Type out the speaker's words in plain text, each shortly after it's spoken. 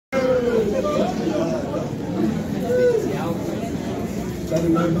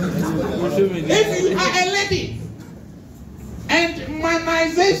If you are a lady and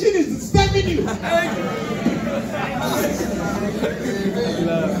manization is disturbing you,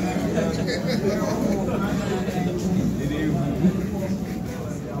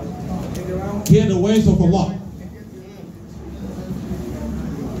 hear the words of Allah.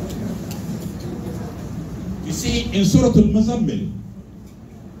 You see, in Surah Al-Muzammil,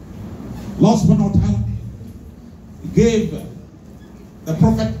 Allah subhanahu wa ta'ala gave the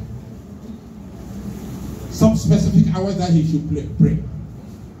Prophet some specific hours that he should pray.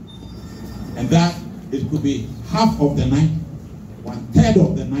 And that it could be half of the night, 1/3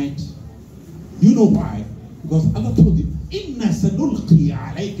 of the night. You know why? Because Allah told him, Inna sanulqi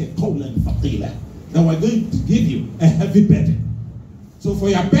alayka qawlan thaqila, that we're going to give you a heavy burden. So for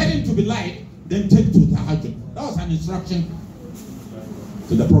your burden to be light, then take to tahajjud. That was an instruction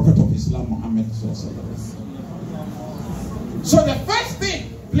to the Prophet of Islam, Muhammad. So the first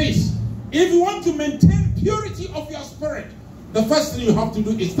thing, please, if you want to maintain purity of your spirit, the first thing you have to do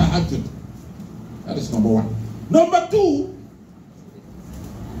is tahajjud. That is number one. Number two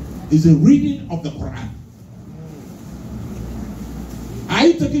is a reading of the Quran. Are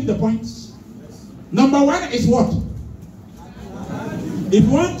you taking the points? Number one is what? If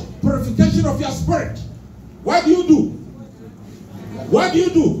you want purification of your spirit, what do you do? What do you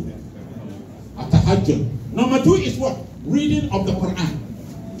do? Tahajjud. Number two is what? Reading of the Quran.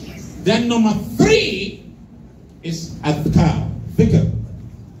 Then number three is adhkar, dhikr.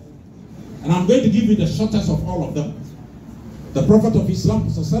 And I'm going to give you the shortest of all of them. The Prophet of Islam,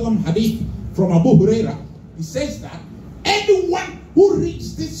 hadith from Abu Huraira, he says that anyone who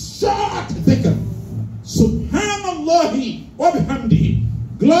reads this short dhikr, Subhanallahi wa bihamdihi,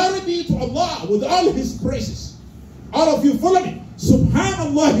 glory be to Allah with all his praises. All of you follow me.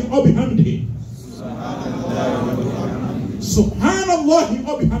 Subhanallahi wa bihamdihi. Subhanallahi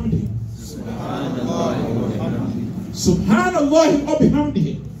wa bihamdihi. Subhanallahi wa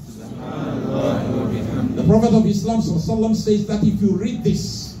bihamdihi. The Prophet of Islam says that if you read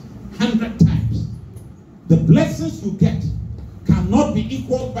this 100 times, the blessings you get cannot be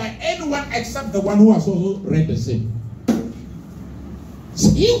equaled by anyone except the one who has also read the same. It's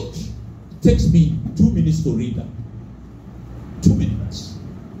huge. It takes me 2 minutes to read that. 2 minutes.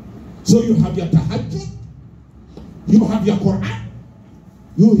 So you have your tahajjud, you have your Quran,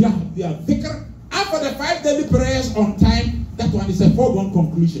 you have your dhikr. After the 5 daily prayers on time, that one is a foregone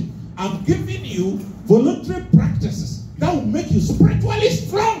conclusion. I'm giving you voluntary practices that will make you spiritually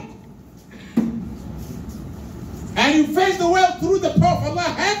strong. And you face the world through the power of Allah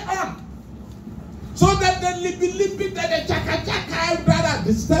head on. So that the lippy, the chaka that are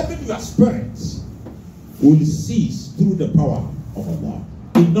disturbing your spirits will cease through the power of Allah.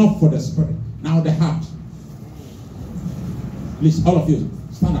 Enough for the spirit. Now the heart. Please, all of you,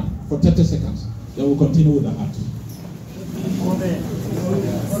 stand up for 30 seconds. Then we'll continue with the heart.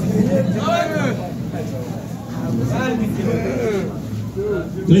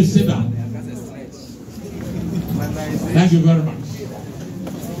 Please sit down. Thank you very much.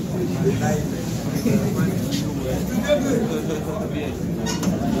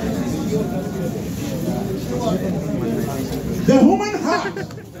 The human heart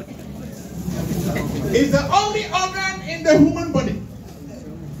is the only organ in the human body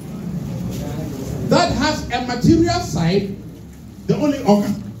that has a material side, the only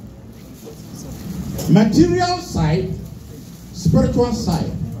organ. Material side, spiritual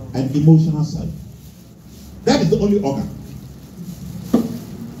side, and emotional side. That is the only organ.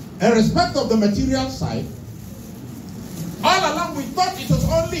 In respect of the material side, all along we thought it was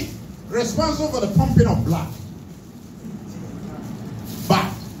only responsible for the pumping of blood.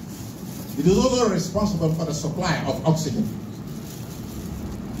 But it is also responsible for the supply of oxygen,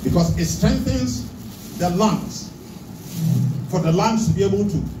 because it strengthens the lungs, for the lungs to be able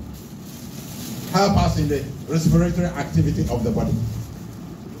to help us in the respiratory activity of the body.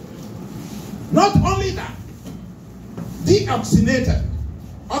 Not only that, deoxygenated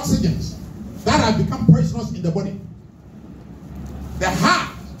oxygens that have become poisonous in the body, the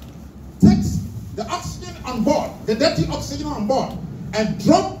heart takes the oxygen on board, the dirty oxygen on board, and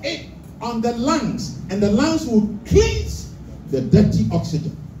drop it on the lungs, and the lungs will cleanse the dirty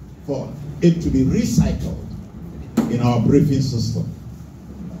oxygen for it to be recycled in our breathing system.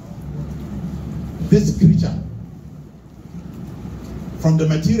 This creature, from the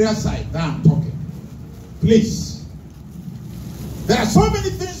material side that I'm talking, please, there are so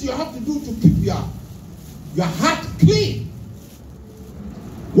many things you have to do to keep your heart clean.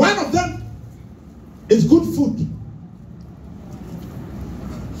 One of them is good food.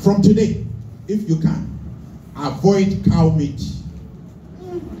 From today, if you can, avoid cow meat.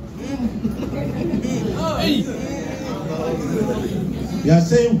 You are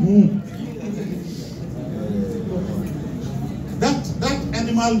saying who? That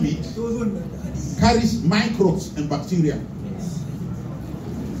animal meat carries microbes and bacteria.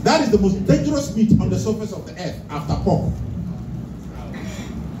 That is the most dangerous meat on the surface of the earth after pork.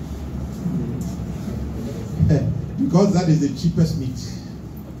 Because that is the cheapest meat.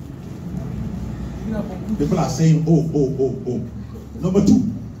 People are saying, oh. Number two,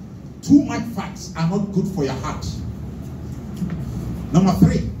 too much fats are not good for your heart. Number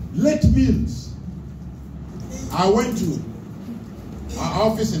three, late meals. I went to our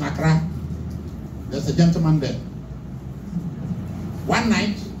office in Accra. There's a gentleman there. One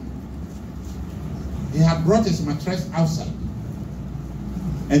night, he had brought his mattress outside.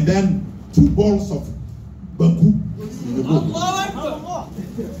 And then 2 balls of bamboo in the bowl.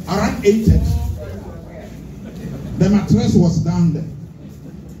 Around 8:30. The mattress was down there.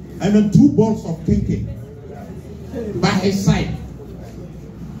 And then 2 balls of kinky by his side.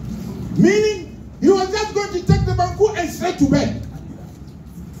 Meaning, he was just going to take the bamboo and straight to bed.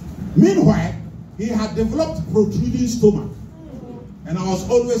 Meanwhile, he had developed protruding stomach. And I was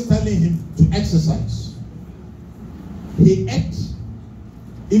always telling him to exercise. He ate.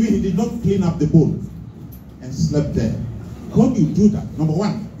 Even he did not clean up the bowl and slept there. When you do that, number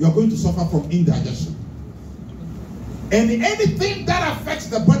one, you are going to suffer from indigestion. And anything that affects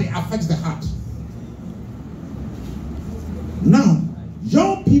the body affects the heart. Now,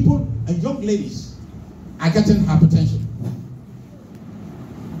 young people and young ladies are getting hypertension.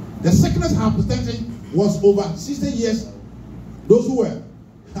 The sickness hypertension was over 60 years. Those who had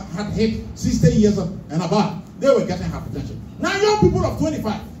hit 60 years and above, they were getting hypertension. Now young people of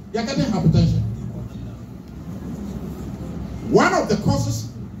 25, they are getting hypertension. One of the causes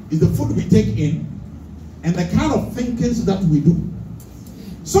is the food we take in and the kind of thinkings that we do.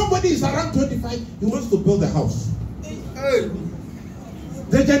 Somebody is around 25, he wants to build a house.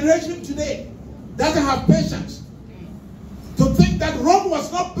 The generation today doesn't have patience to think that Rome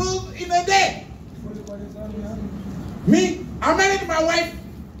was not built in a day. Me, I married my wife,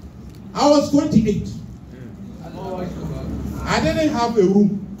 I was 28. I didn't have a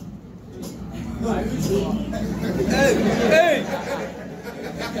room.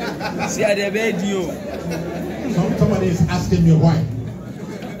 Somebody is asking me why.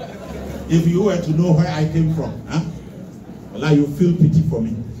 If you were to know where I came from, huh? Well, you feel pity for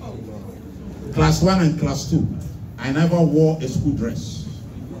me. Class 1 and class 2, I never wore a school dress.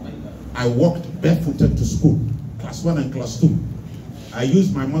 I walked barefooted to school. Class 1 and class 2. I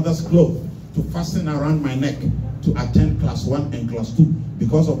used my mother's clothes to fasten around my neck to attend class 1 and class 2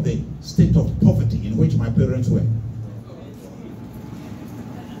 because of the state of poverty in which my parents were.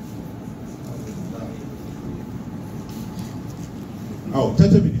 Oh,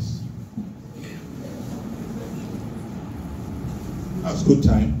 30 minutes. That's good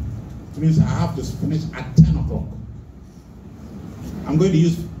time. It means I have to finish at 10 o'clock. I'm going to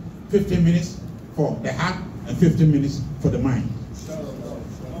use 15 minutes for the heart and 15 minutes for the mind.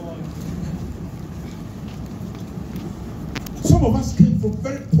 Some of us came from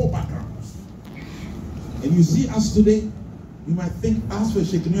very poor backgrounds. And you see us today, you might think, as for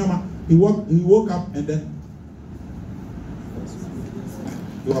Sheikh Nuamah, he woke up and then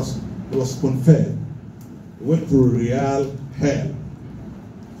he was spoon-fed. He went through real hell.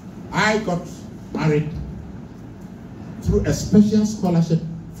 I got married through a special scholarship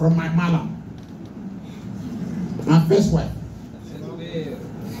from my mother, my first wife.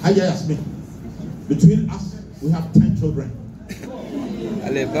 Between us, we have 10 children.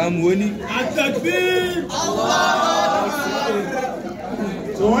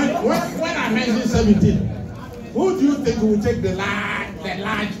 So when I mentioned 17, who do you think will take the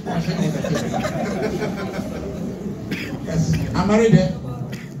large portion of the cake? Yes, I married her.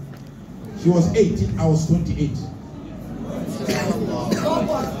 She was 18, I was 28.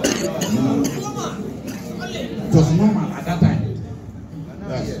 It was normal at that time.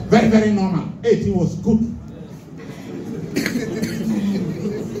 Yes, very, very normal. 18 was good.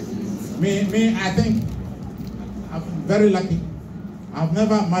 Me, I think I'm very lucky. I've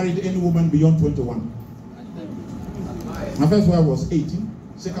never married any woman beyond 21. My first wife was 18,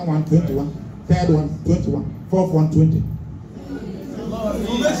 second one 21, third one 21, fourth one 20.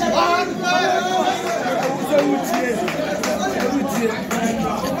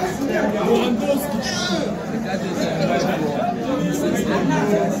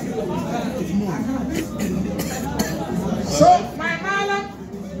 So my mother,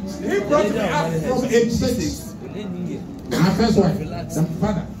 he brought me up from age 6. My first wife, the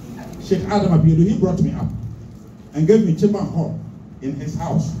father, Sheikh Adam Abiru, he brought me up and gave me chamber hall in his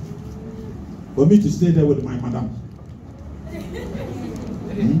house. for me to stay there with my madam.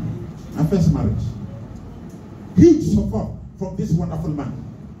 My first marriage. Huge support from this wonderful man.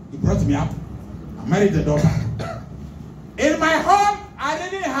 He brought me up. I married the daughter. In my home, I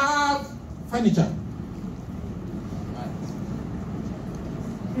didn't have furniture.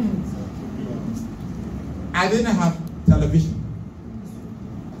 I didn't have television.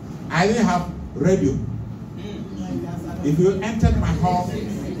 I didn't have radio. If you entered my home,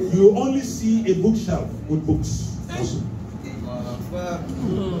 you only see a bookshelf with books also.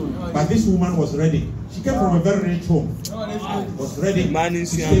 But this woman was ready. She came from a very rich home. Was ready to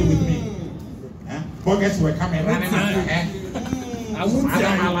stay with me. Buggers were coming running after her. Other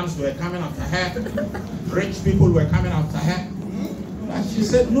Malams were coming after her. Rich people were coming after her. But she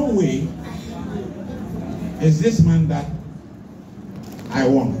said, no way is this man that I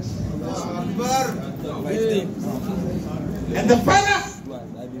want. And the father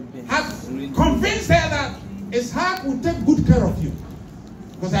had convinced her that Ishaak will take good care of you.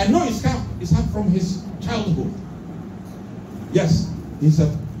 Because I know Ishaak from his childhood. Yes, he's a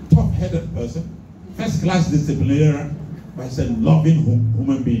tough-headed person, first-class disciplinarian, but he's a loving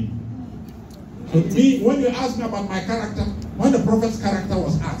human being. So me, when you ask me about my character, when the prophet's character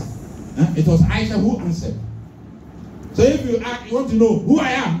was asked, it was Aisha who answered. So if you want to know who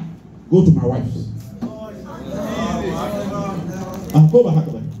I am, go to my wife's. Go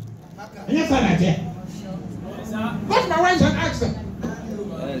to my wife's and ask her.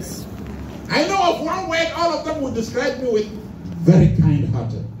 Yes. I know of one word, all of them would describe me with very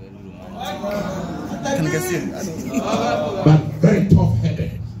kind-hearted. But very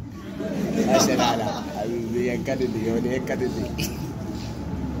tough-headed.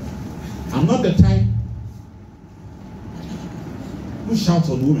 I'm not the type who shouts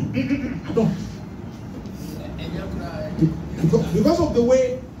on women. I don't. Because of the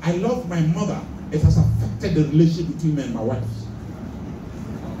way I love my mother, it has affected the relationship between me and my wife.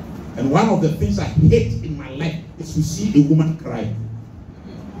 And one of the things I hate in my life is to see a woman cry.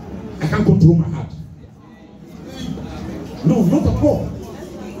 I can't control my heart. No, not at all.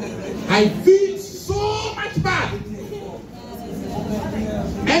 I feel so much bad.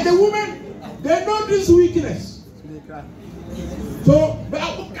 And the women, they know this weakness. So, but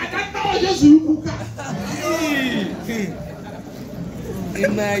I don't know just who can.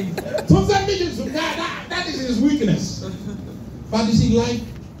 Sometimes that is his weakness. But you see, life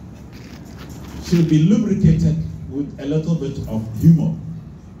should be lubricated with a little bit of humor.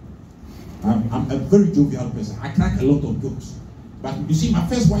 I'm a very jovial person. I crack a lot of jokes. But you see, my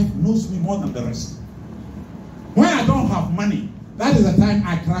first wife knows me more than the rest. When I don't have money, that is the time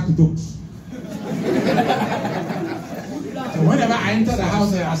I crack jokes. So whenever I enter the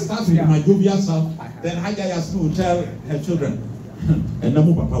house and I start with my jovial self, then Haja Yasmin will tell her children, and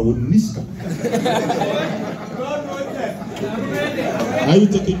Namu Papa will niska. Are you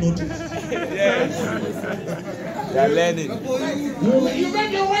taking notice? Yes. They are learning. You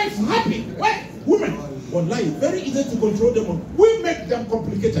make your wife happy. What? Women, wallahi, very easy to control them. We make them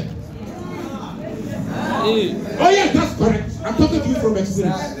complicated. Oh yeah, that's correct. I'm talking to you from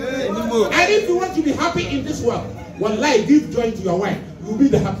experience. And if you want to be happy in this world, wallahi, give joy to your wife. You'll be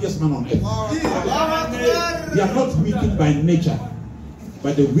the happiest man on earth. They are not wicked by nature,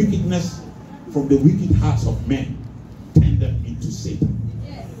 but the wickedness from the wicked hearts of men turn them into Satan.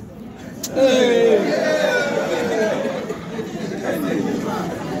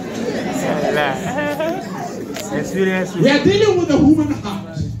 We are dealing with the human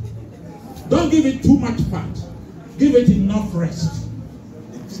heart. Don't give it too much fat. Give it enough rest.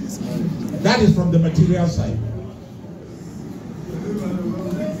 That is from the material side.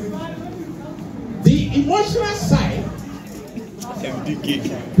 The emotional side,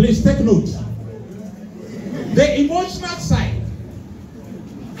 please take note. The emotional side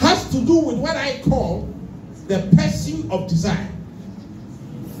has to do with what I call the pursuit of desire.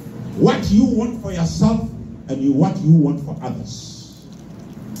 What you want for yourself and what you want for others.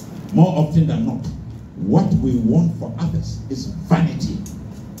 More often than not, what we want for others is vanity,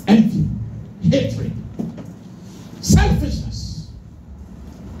 envy, hatred, selfishness.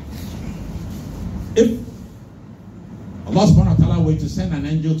 If Allah subhanahu wa ta'ala were to send an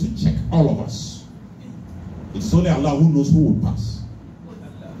angel to check all of us, it's only Allah who knows who will pass.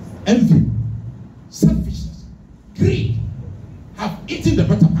 Envy, selfishness, greed have eaten the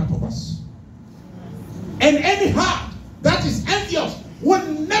better part of us. And any heart that is envious will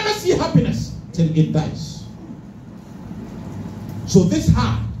never see happiness till it dies. So this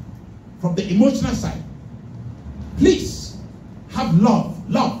heart, from the emotional side, please have love.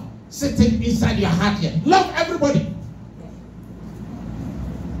 Love sitting inside your heart here. Love everybody.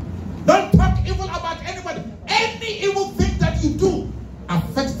 Don't talk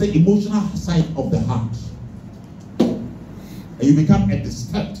the emotional side of the heart. And you become a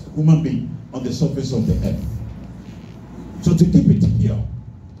disturbed human being on the surface of the earth. So to keep it pure,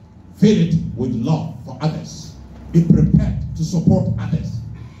 fill it with love for others. Be prepared to support others.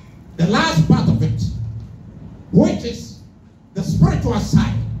 The last part of it, which is the spiritual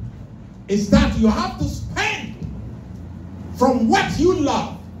side, is that you have to spend from what you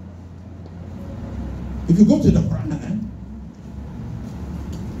love. If you go to the Quran,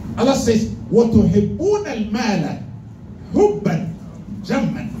 Allah says, وَتُحِبُّونَ الْمَالَ حُبًّا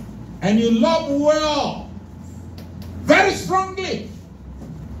جَمًّا, and you love well, very strongly.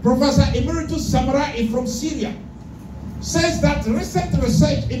 Professor Emeritus Samarai from Syria says that recent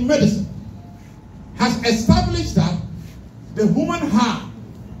research in medicine has established that the human heart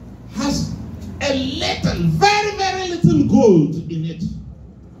has a little, very, very little gold in it.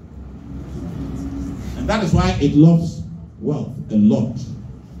 And that is why it loves wealth a lot.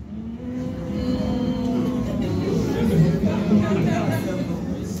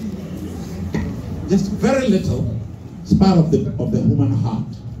 Just very little is part of the human heart.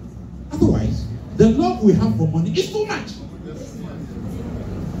 Otherwise, the love we have for money is too much.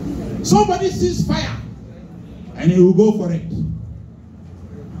 Somebody sees fire and he will go for it.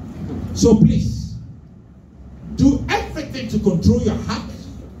 So please, do everything to control your heart.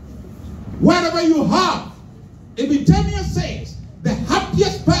 Whatever you have, Ibn Taymiyyah says, the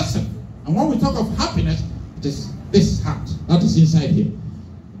happiest person, and when we talk of happiness, it is this heart that is inside here.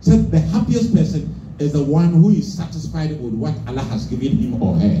 So the happiest person is the one who is satisfied with what Allah has given him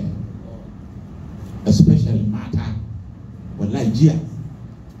or her. Especially matter. Wallahi jia.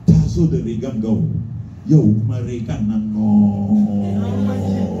 Taso de regam go. Yo mareka no.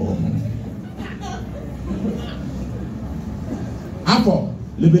 Apple,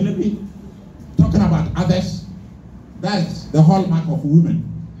 libi. Talking about others, that's the hallmark of women.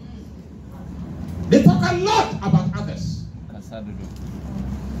 They talk a lot about others.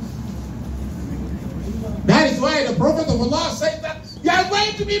 That is why the Prophet of Allah said that there are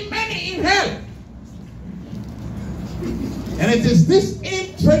going to be many in hell. And it is this ill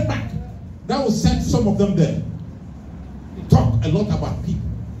trademark that will send some of them there. They talk a lot about people.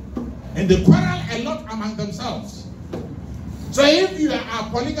 And they quarrel a lot among themselves. So if you are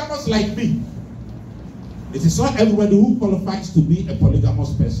polygamous like me, it is not everybody who qualifies to be a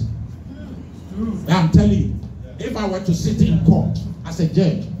polygamous person. I'm telling you, if I were to sit in court as a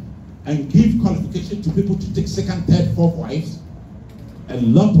judge and give qualification to people to take second, third, fourth wives, a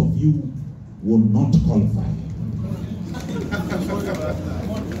lot of you will not qualify.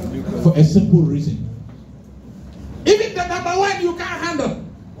 For a simple reason. Even the number one you can't handle.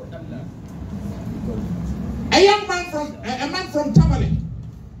 A man from Tamale.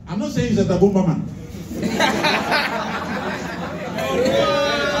 I'm not saying he's a Dagomba man.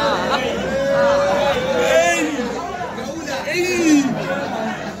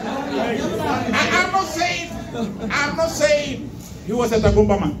 I'm not saying he was a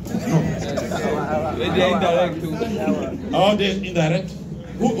Dagomba man. No. Oh, they're indirect.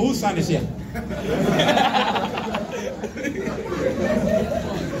 Whose son is here?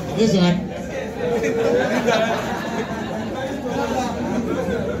 This one.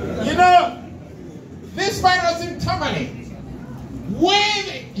 You know, this man was in Tamale with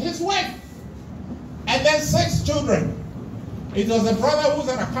his wife and then 6 children. It was a brother who's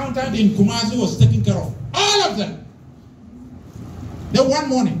an accountant in Kumasi who was taking care of all of them. Then one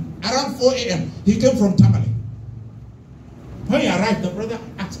morning, around 4 a.m., he came from Tamale. When he arrived, the brother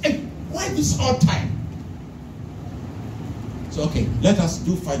asked, hey, why this odd time? So, okay, let us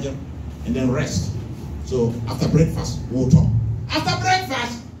do Fajr and then rest. So, after breakfast, we'll talk. After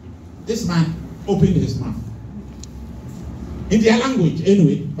breakfast, this man opened his mouth. In their language,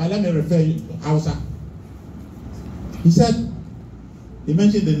 anyway, but let me refer you to Hausa. He said, he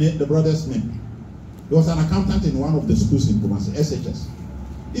mentioned the brother's name. He was an accountant in one of the schools in Kumasi, SHS.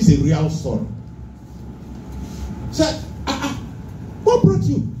 This is a real story. He said, what brought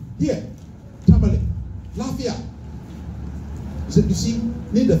you here? Tamale, Lafia. He said, you see,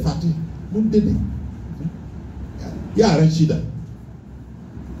 need the fatty, yeah, Rashida.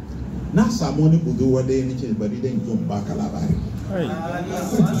 Nasa money will do what they need, but they didn't come back.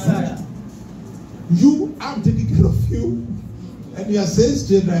 You, I'm taking care of you, and your 6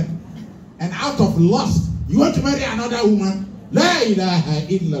 children, and out of lust, you want to marry another woman? La ilaha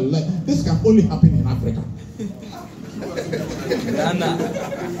illallah. This can only happen in Africa.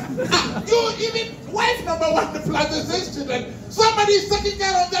 You even wife number 1 plus the 6 children. Somebody is taking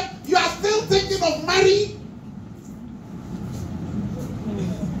care of them. You are still thinking of marrying.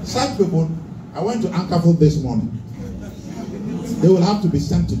 Such people, I went to Ankafu this morning. They will have to be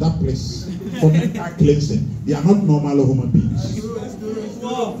sent to that place for mental cleansing. They are not normal human beings.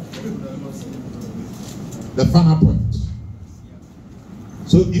 The final point.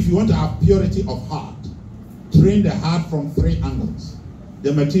 So if you want to have purity of heart, train the heart from 3 angles.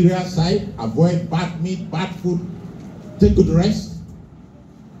 The material side, avoid bad meat, bad food, take good rest.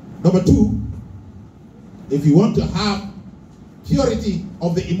 Number 2, if you want to have purity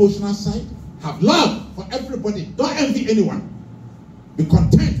of the emotional side, have love for everybody. Don't envy anyone. Be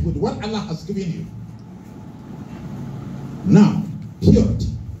content with what Allah has given you. Now, purity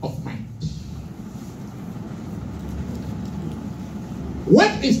of mind.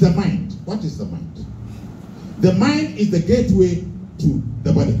 What is the mind? What is the mind? The mind is the gateway to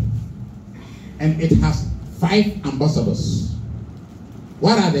the body. And it has 5 ambassadors.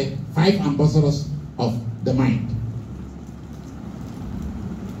 What are the 5 ambassadors of the mind?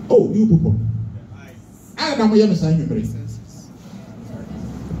 Oh, you people. I don't know.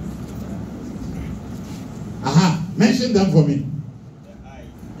 Aha, mention them for me.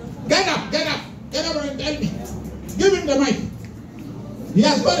 Get up and tell me. Give him the mic. He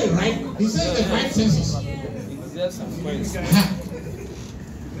has got it right. He says the 5 senses.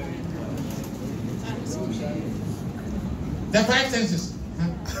 The 5 senses.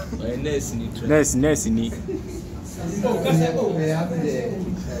 We have the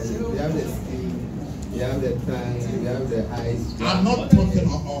skin, we have the tongue, we have the eyes. I'm not talking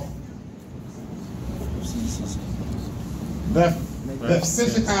of the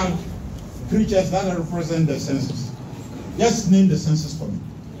physical creatures that represent the senses. Just name the senses for me.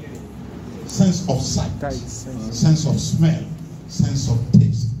 Sense of sight, sense of smell, sense of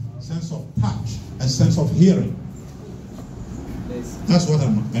taste, sense of touch, and sense of hearing. That's what I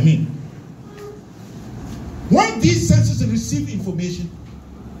mean. When these senses receive information,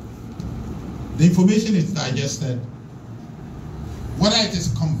 the information is digested. Whether it is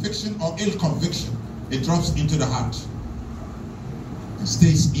conviction or ill conviction, it drops into the heart. It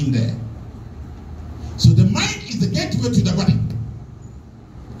stays in there. So the mind is the gateway to the body.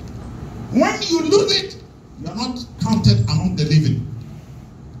 When you lose it, you are not counted among the living.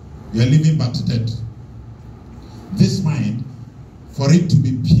 You are living but dead. This mind, for it to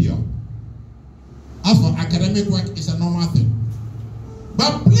be pure, as for academic work, it's a normal thing.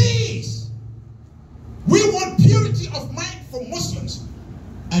 But please, we want purity of mind for Muslims,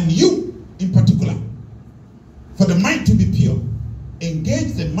 and you in particular, for the mind to be pure.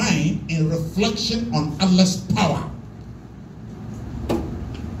 Engage the mind in reflection on Allah's power.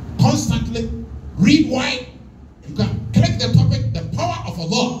 Constantly read why. You can click the topic, the power of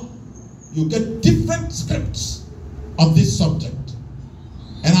Allah. You get different scripts of this subject.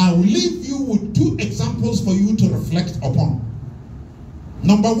 And I will leave you with 2 examples for you to reflect upon.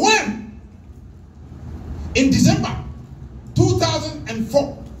 Number 1, in December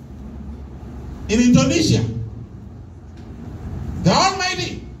 2004, in Indonesia, the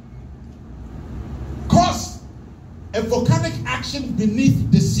Almighty caused a volcanic action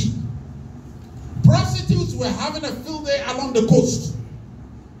beneath the sea. Prostitutes were having a field day along the coast.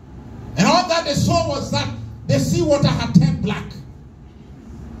 And all that they saw was that the seawater had turned black.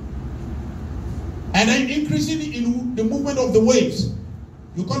 And then increasing in the movement of the waves.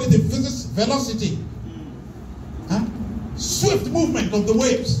 You call it the physics velocity. Swift movement of the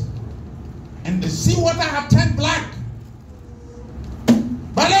waves. And the seawater had turned black.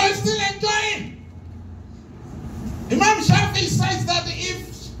 But they were still enjoying. Imam Shafi says that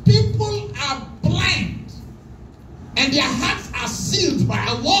if people are blind and their hearts are sealed by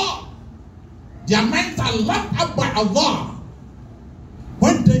Allah, their minds are locked up by Allah,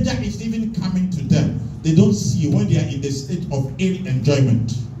 when danger is even coming to them, they don't see when they are in the state of ill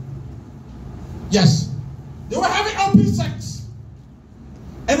enjoyment. Yes, they were having open sex,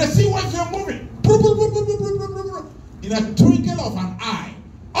 and the sea waves were moving in a twinkle of an eye.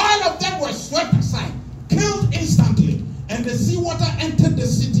 All of them were swept aside, killed instantly, and the seawater entered the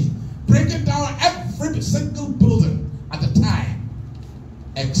city, breaking down every single building at the time,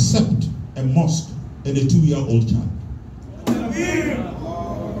 except a mosque and a 2-year-old child.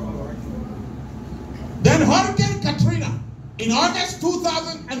 Then Hurricane Katrina in August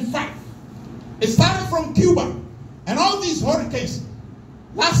 2005. It started from Cuba, and all these hurricanes,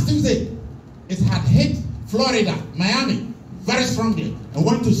 last Tuesday, it had hit Florida, Miami, very strongly, and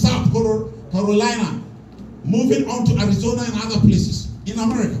went to South Carolina, moving on to Arizona and other places in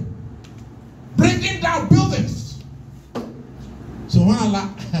America, bringing down buildings. So when Allah,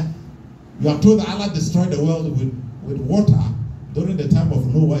 you are told that Allah destroyed the world with water during the time of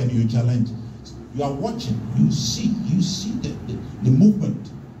Noah, and you challenge. You are watching, you see the movement,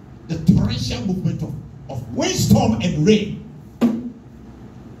 the torrential movement of windstorm and rain.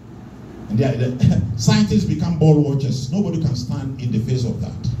 And the scientists become ball watchers. Nobody can stand in the face of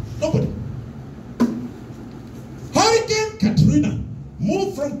that. Nobody. Hurricane Katrina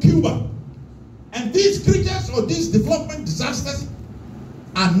moved from Cuba. And these creatures or these development disasters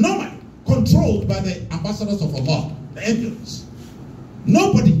are normally controlled by the ambassadors of Allah, the angels.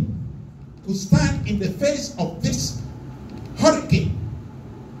 Nobody could stand in the face of this hurricane.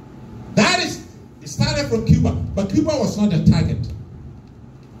 That is, it started from Cuba, but Cuba was not the target.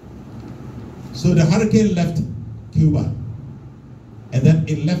 So the hurricane left Cuba, and then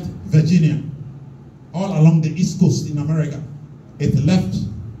it left Virginia, all along the East Coast in America. It left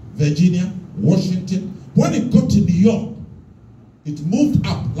Virginia, Washington. When it got to New York, it moved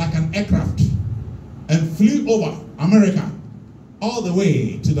up like an aircraft and flew over America all the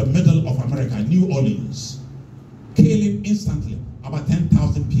way to the middle of America, New Orleans, killing instantly about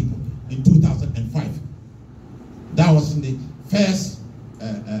 10,000 people in 2005. That was in the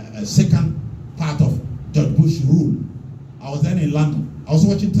second part of George Bush rule. I was then in London. I was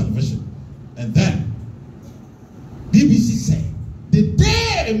watching television. And then BBC said, the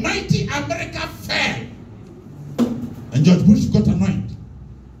day a mighty America fell. And George Bush got annoyed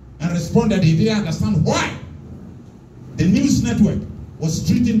and responded he didn't understand why the news network was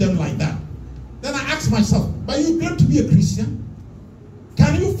treating them like that. Then I asked myself, but you claim to be a Christian?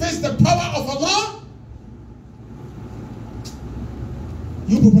 Can you face the power of Allah?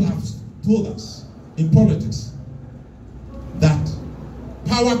 You people have told us in politics that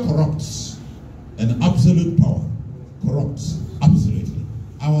power corrupts and absolute power corrupts absolutely.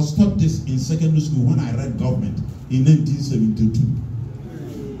 I was taught this in secondary school when I read government in 1972.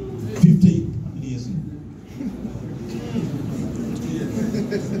 50 years ago.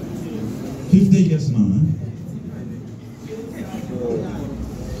 50 years now,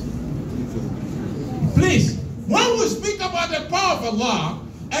 Please, when we speak about the power of Allah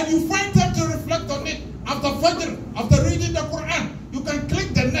and you find time to reflect on it after Fajr, after reading the Quran, you can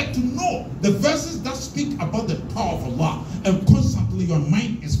click the net to know the verses that speak about the power of Allah, and constantly your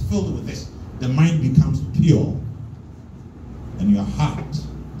mind is filled with this. The mind becomes pure, and your heart,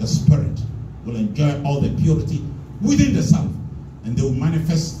 the spirit, will enjoy all the purity within the self, and they will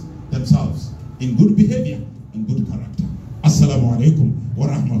manifest themselves in good behavior and good character. Assalamu alaikum wa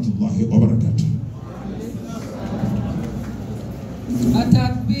rahmatullahi wa barakatuh.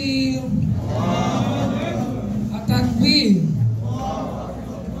 Atakbir. Atakbir.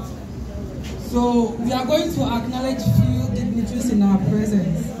 So we are going to acknowledge few dignitaries in our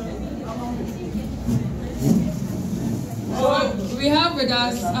presence. So we have with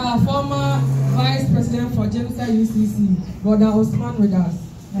us our former Vice President for Jamestown UCC, Brother Osman, with us.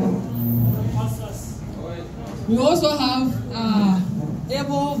 We also have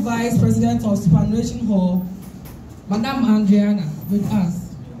able Vice President of Superannuation Hall, Madam Andriana, with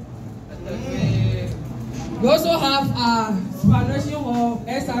us. We also have Superannuation Hall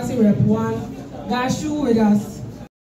SRC Rep 1, Gashu, with us.